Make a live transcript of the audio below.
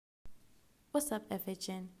What's up,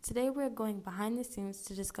 FHN? Today we're going behind the scenes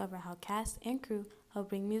to discover how cast and crew help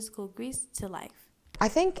bring musical Grease to life. I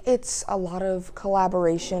think it's a lot of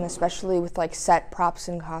collaboration, especially with like set props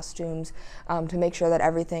and costumes, to make sure that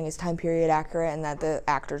everything is time period accurate and that the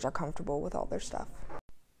actors are comfortable with all their stuff.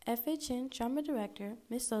 FHN Drama Director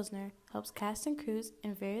Ms. Sosner helps cast and crews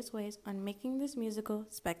in various ways on making this musical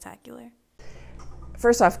spectacular.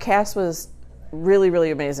 First off, cast was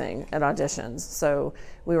really amazing at auditions. So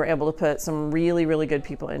we were able to put some really good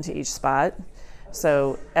people into each spot.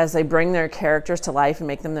 So as they bring their characters to life and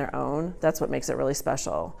make them their own, that's what makes it really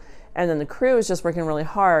special. And then the crew is just working really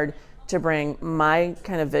hard to bring my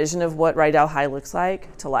kind of vision of what Rydell High looks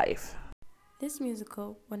like to life. This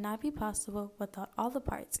musical would not be possible without all the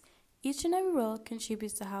parts. Each and every role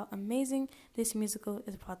contributes to how amazing this musical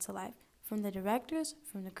is brought to life. From the directors,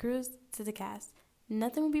 from the crews, to the cast.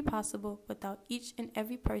 Nothing would be possible without each and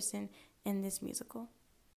every person in this musical.